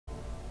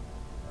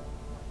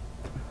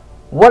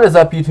What is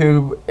up,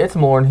 YouTube? It's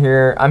Morn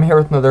here. I'm here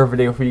with another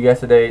video for you guys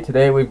today.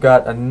 Today we've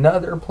got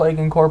another Plague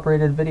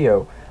Incorporated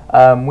video.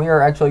 We are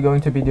actually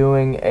going to be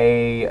doing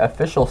a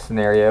official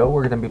scenario.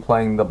 We're going to be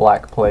playing the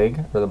Black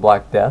Plague, or the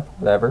Black Death,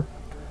 whatever.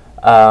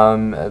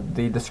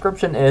 The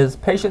description is,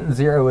 Patient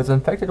 0 is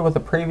infected with a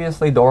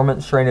previously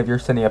dormant strain of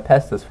Yersinia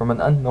pestis from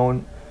an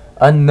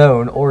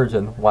unknown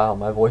origin. Wow,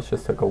 my voice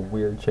just took a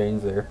weird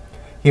change there.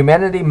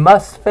 Humanity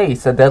must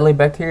face a deadly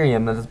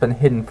bacterium that has been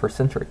hidden for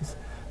centuries,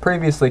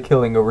 previously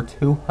killing over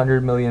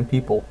 200 million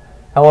people.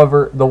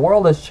 However, the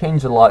world has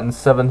changed a lot in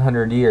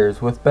 700 years,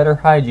 with better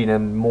hygiene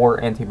and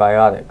more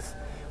antibiotics.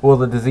 Will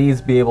the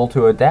disease be able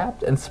to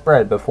adapt and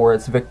spread before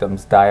its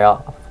victims die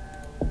off?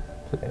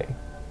 Today.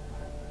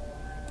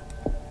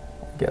 I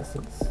guess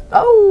it's...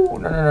 Oh!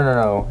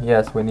 No.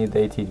 Yes, we need the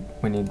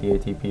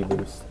ATP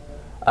boost.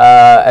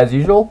 As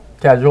usual,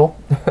 casual.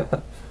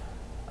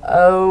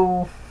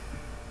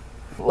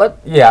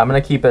 Yeah, I'm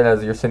gonna keep it as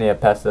Yersinia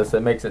pestis.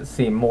 It makes it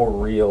seem more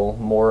real,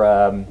 more,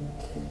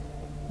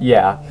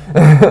 yeah.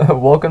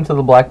 Welcome to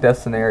the Black Death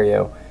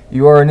scenario.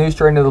 You are a new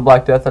strain of the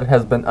Black Death that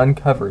has been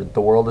uncovered. The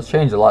world has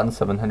changed a lot in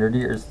 700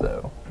 years,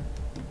 though.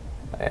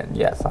 And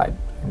yes, I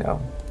know.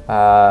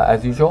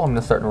 As usual, I'm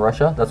gonna start in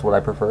Russia. That's what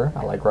I prefer.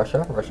 I like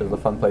Russia. Russia's a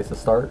fun place to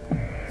start.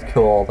 Let's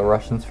kill all the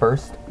Russians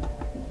first.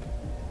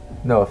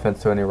 No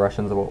offense to any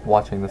Russians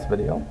watching this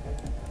video.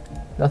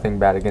 Nothing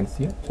bad against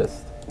you,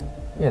 just,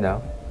 you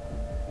know.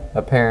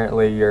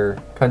 Apparently your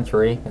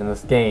country in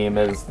this game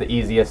is the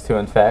easiest to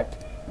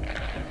infect.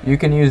 You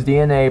can use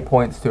DNA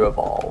points to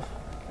evolve.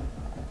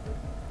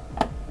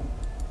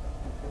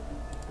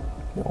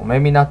 Well,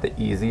 maybe not the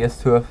easiest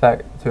to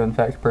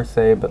infect per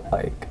se, but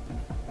like,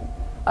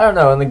 I don't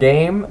know, in the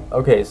game,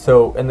 okay,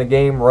 so in the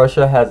game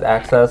Russia has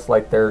access,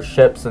 like their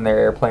ships and their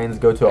airplanes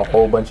go to a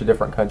whole bunch of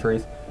different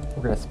countries.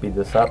 We're gonna speed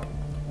this up.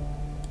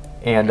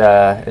 And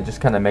it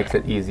just kind of makes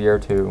it easier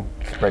to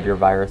spread your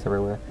virus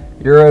everywhere.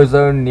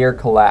 Eurozone near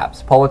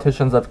collapse.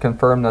 Politicians have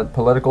confirmed that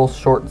political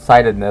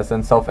short-sightedness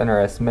and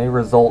self-interest may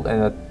result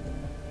in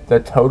the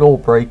total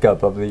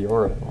breakup of the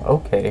euro.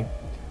 Okay.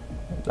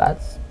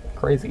 That's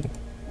crazy.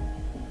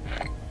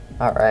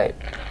 Alright.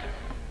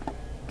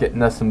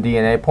 Getting us some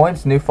DNA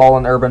points. New fall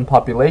in urban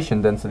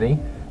population density.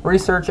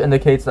 Research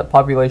indicates that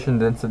population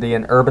density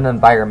in urban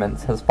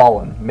environments has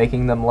fallen,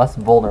 making them less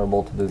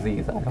vulnerable to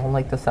disease. I don't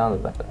like the sound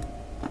of that.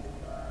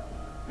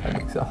 That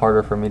makes it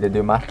harder for me to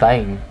do my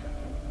thing.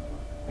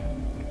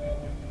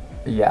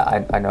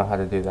 Yeah, I know how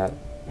to do that.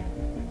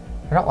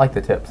 I don't like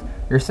the tips.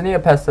 Yersinia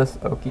pestis,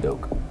 okie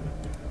doke.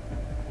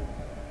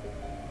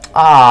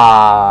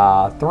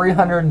 Ah,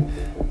 300.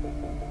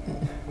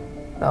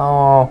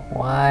 No,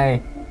 why?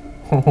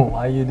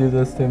 Why you do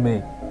this to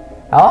me?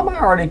 How am I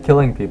already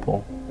killing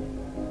people?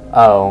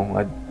 Oh,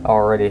 I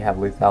already have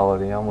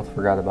lethality. I almost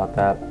forgot about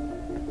that.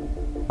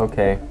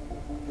 Okay.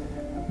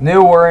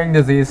 New worrying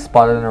disease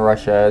spotted in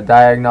Russia. A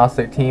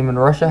diagnostic team in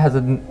Russia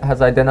has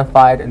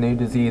identified a new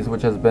disease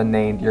which has been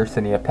named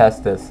Yersinia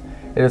pestis.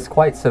 It is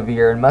quite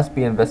severe and must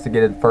be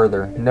investigated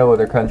further. No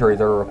other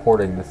countries are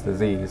reporting this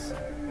disease.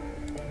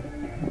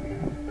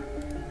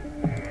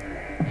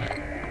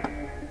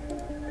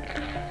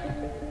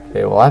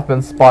 Okay, well, I've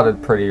been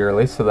spotted pretty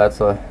early, so that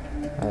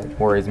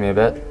worries me a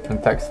bit.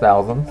 Infects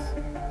thousands.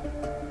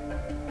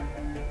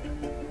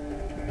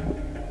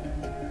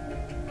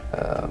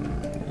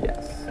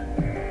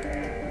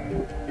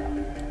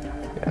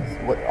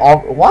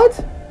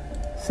 What?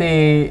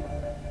 See,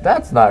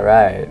 that's not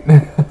right.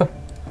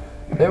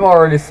 They've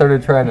already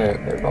started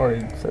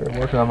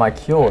working on my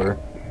cure.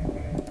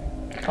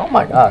 Oh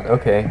my god,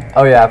 okay.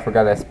 Oh yeah, I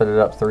forgot I sped it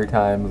up 3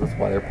 times. That's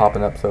why they're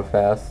popping up so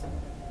fast.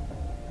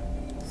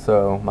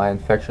 So, my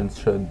infections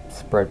should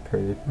spread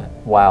pretty fast.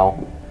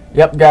 Wow.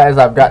 Yep, guys,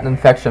 I've got an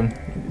infection.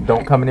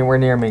 Don't come anywhere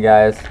near me,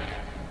 guys.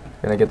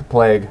 Gonna get the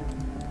plague.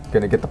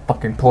 Gonna get the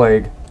fucking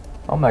plague.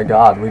 Oh my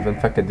god, we've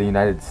infected the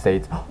United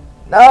States.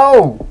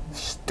 No!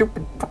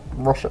 Stupid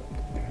Russia.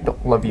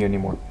 Don't love you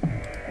anymore.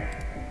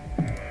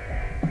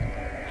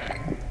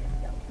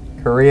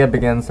 Korea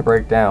begins to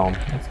break down.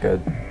 That's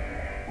good.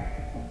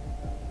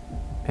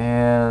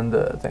 And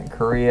I think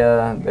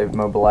Korea, they've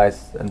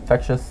mobilized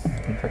infection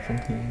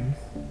teams.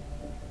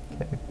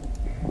 Okay.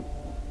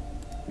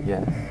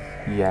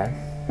 Yes.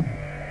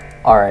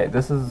 Alright,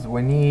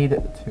 we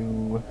need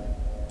to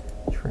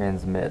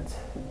transmit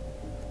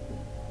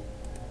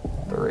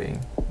 3.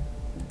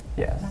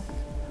 Yes.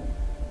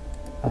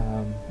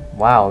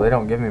 Wow, they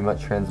don't give me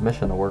much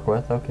transmission to work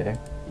with. Okay.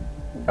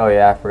 Oh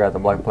yeah, I forgot the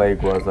Black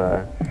Plague was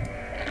a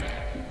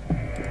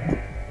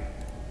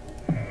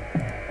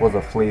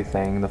flea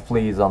thing. The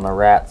fleas on the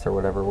rats or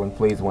whatever. When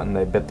fleas went and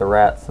they bit the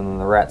rats, and then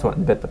the rats went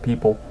and bit the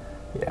people.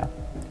 Yeah,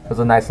 it was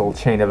a nice little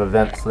chain of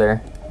events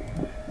there.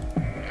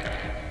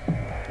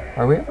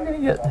 Are we ever gonna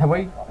get?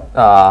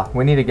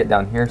 We need to get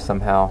down here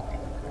somehow.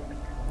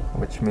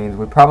 Which means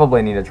we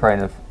probably need to try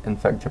and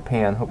infect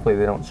Japan. Hopefully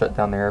they don't shut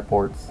down the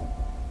airports.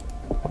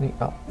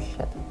 Oh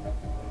shit.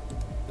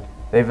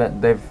 They've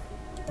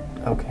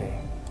okay,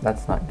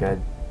 that's not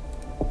good.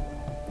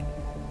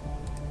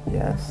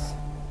 Yes.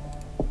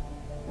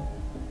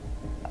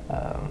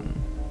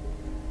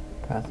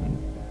 passing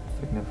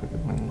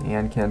significantly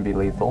and can be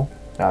lethal.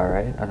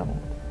 Alright, I don't...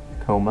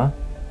 Coma.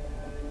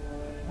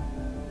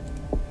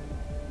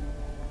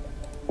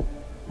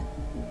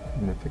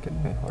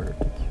 Significantly harder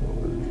to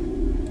cure.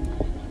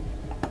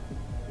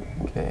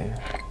 Okay.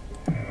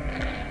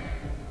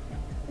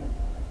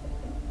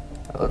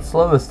 Let's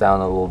slow this down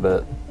a little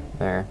bit.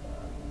 There.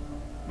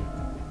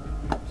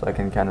 So I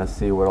can kind of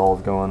see what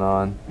all's going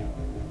on.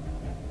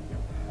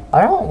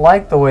 I don't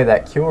like the way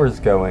that cure is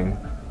going.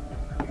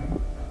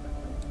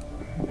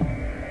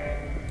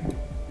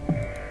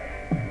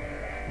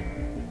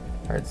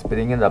 Alright,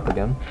 speeding it up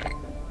again.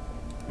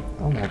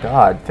 Oh my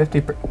god,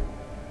 50%.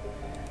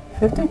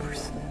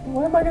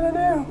 What am I gonna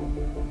do?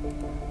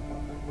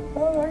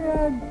 Oh my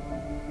god.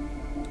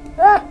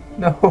 Ah!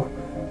 No.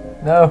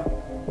 No.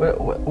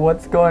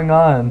 What's going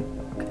on?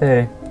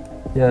 Okay.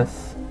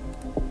 Yes.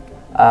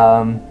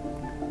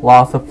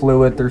 Loss of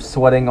fluid through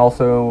sweating,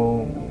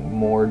 also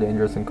more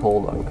dangerous and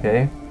cold.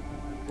 Okay.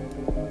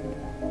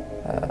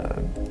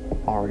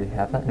 Already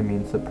have that.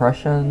 Immune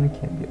suppression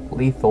can be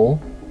lethal.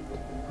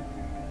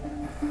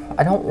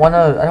 I don't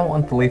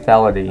want the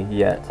lethality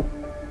yet.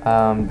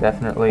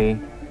 Definitely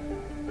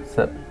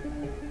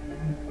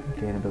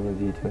gain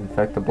ability to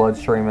infect the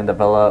bloodstream and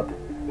develop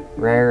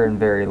rare and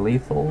very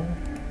lethal.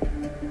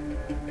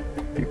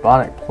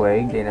 Bubonic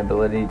plague, gain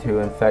ability to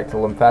infect the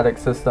lymphatic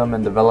system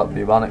and develop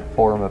bubonic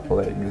form of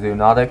plague.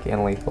 Zoonotic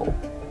and lethal.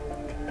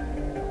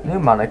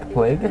 Pneumonic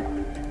plague.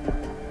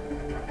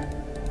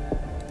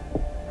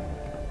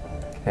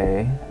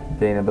 Okay,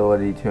 gain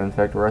ability to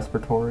infect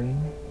respiratory.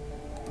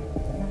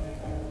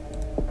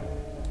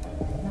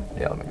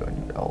 Yeah, let me go ahead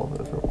and get all of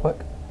those real quick.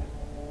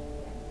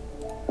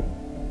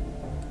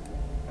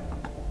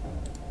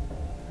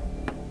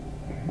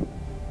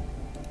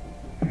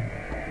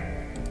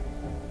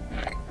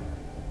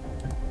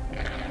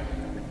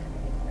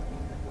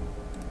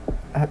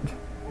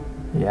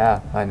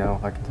 Yeah, I know,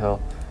 I can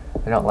tell.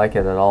 I don't like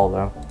it at all,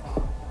 though.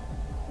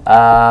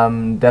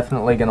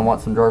 Definitely gonna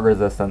want some drug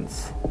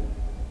resistance.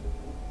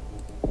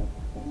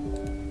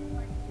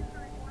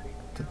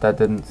 That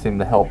didn't seem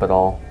to help at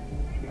all.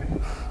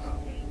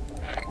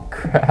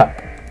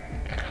 Crap.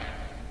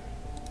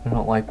 I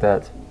don't like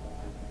that.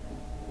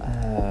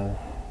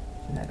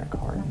 Genetic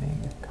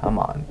hardening. Come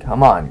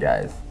on,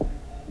 guys.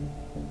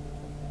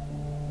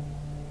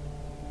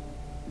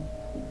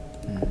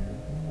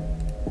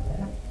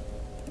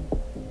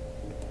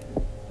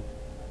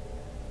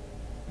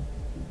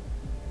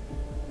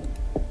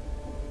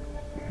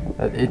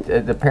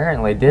 It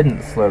apparently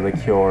didn't slow the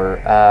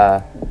cure,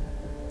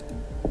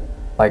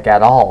 like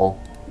at all.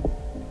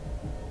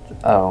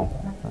 Oh,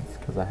 that's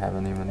because I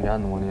haven't even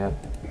gotten one yet.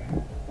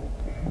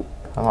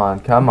 Come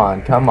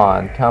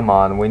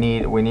on. We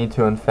need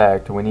to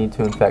infect. We need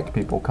to infect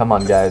people. Come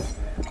on, guys.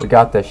 We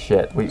got this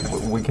shit. We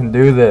can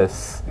do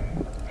this.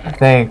 I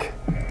think.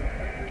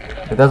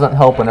 It doesn't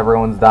help when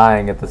everyone's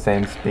dying at the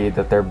same speed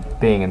that they're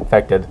being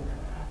infected.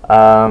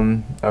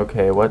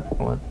 Okay, what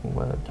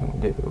can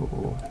we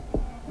do?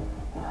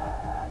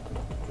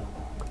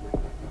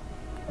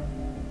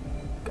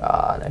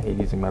 God, I hate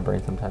using my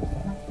brain sometimes.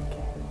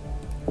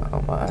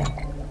 Oh my.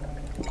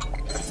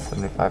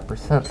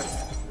 75%.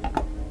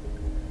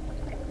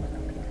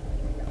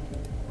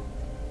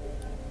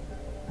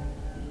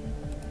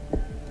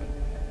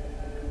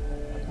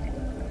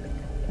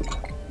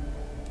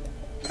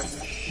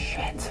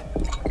 Shit.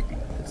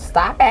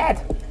 Stop it!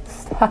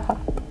 Stop.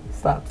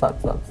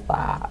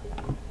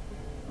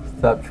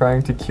 Stop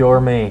trying to cure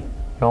me.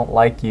 Don't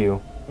like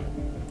you.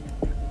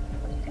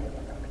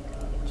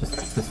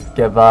 Just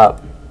give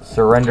up.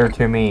 Surrender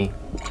to me.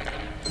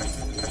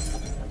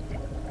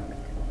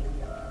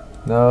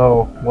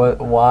 No. What?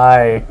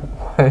 Why?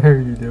 Why are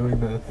you doing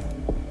this?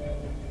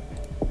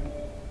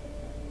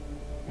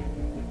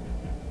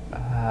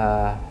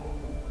 God.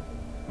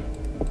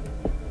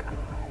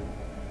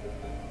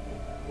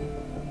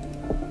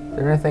 Is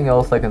there anything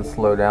else that can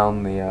slow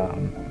down the, Oh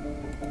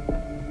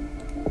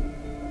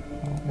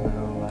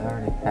no, I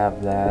already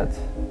have that,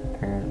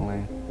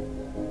 apparently.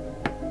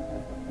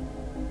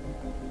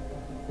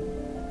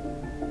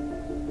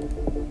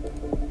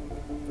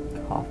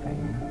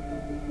 Coughing.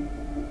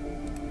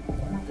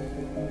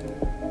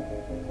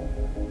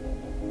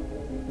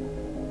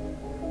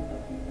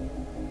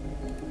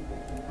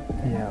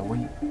 Yeah, we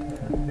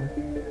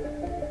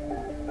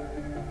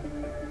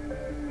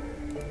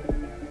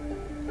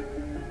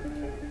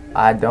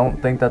I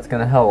don't think that's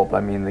gonna help.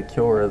 I mean, the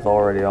cure is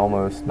already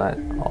almost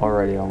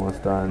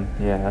done.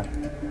 Yeah.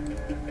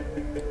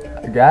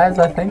 Guys,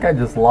 I think I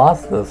just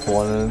lost this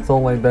one and it's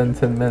only been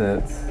 10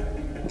 minutes.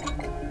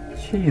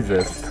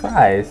 Jesus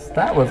Christ,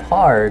 that was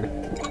hard.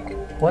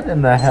 What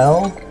in the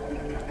hell?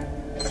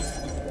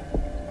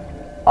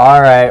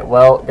 Alright,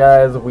 well,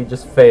 guys, we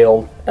just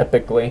failed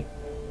epically.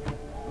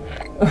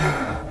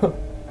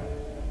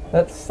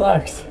 That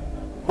sucks.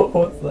 What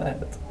was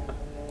that?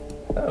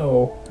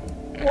 Oh.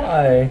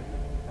 Why?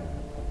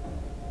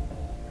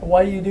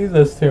 Why you do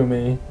this to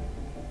me?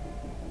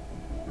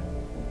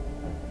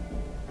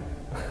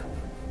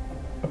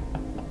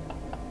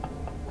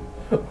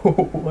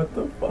 What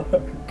the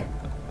fuck?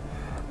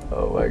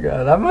 Oh my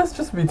god, I must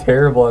just be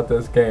terrible at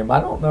this game. I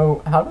don't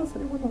know, how does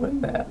anyone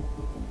win that?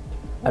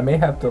 I may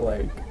have to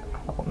like,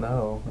 I don't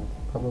know,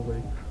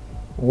 probably.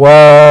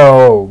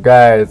 Whoa,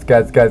 guys.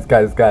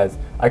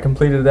 I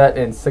completed that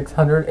in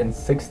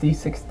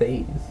 666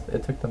 days.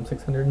 It took them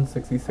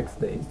 666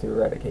 days to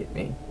eradicate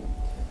me.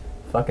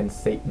 Fucking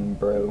Satan,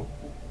 bro.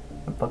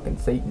 I'm fucking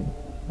Satan.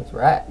 That's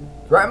right.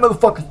 That's right,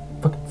 motherfuckers.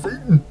 Fucking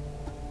Satan.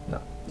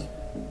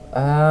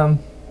 No.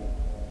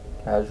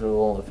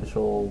 Casual,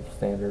 official,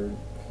 standard.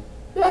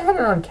 Yeah, I had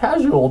it on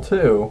casual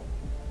too.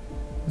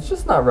 It's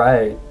just not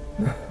right.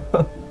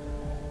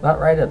 Not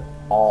right at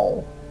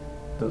all.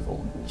 Those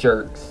little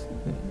jerks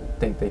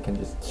think they can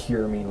just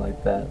cure me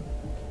like that.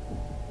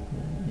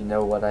 You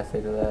know what I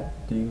say to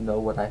that? Do you know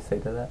what I say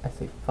to that? I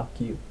say fuck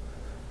you.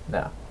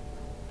 No.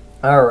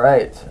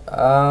 Alright.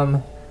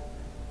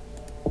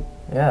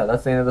 Yeah,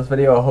 that's the end of this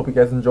video. I hope you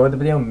guys enjoyed the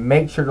video.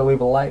 Make sure to leave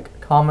a like,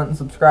 comment, and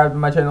subscribe to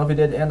my channel if you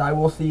did, and I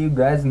will see you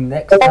guys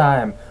next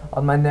time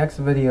on my next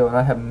video. And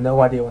I have no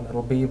idea when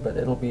it'll be, but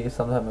it'll be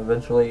sometime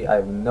eventually. I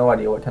have no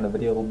idea what kind of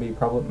video it'll be.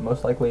 Probably,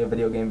 most likely a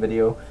video game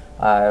video.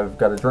 I've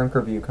got a drink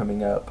review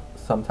coming up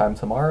sometime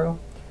tomorrow,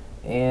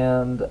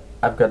 and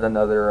I've got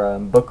another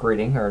book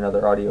reading, or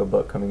another audio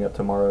book coming up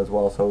tomorrow as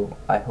well. So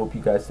I hope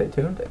you guys stay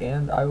tuned,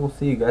 and I will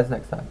see you guys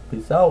next time.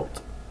 Peace out.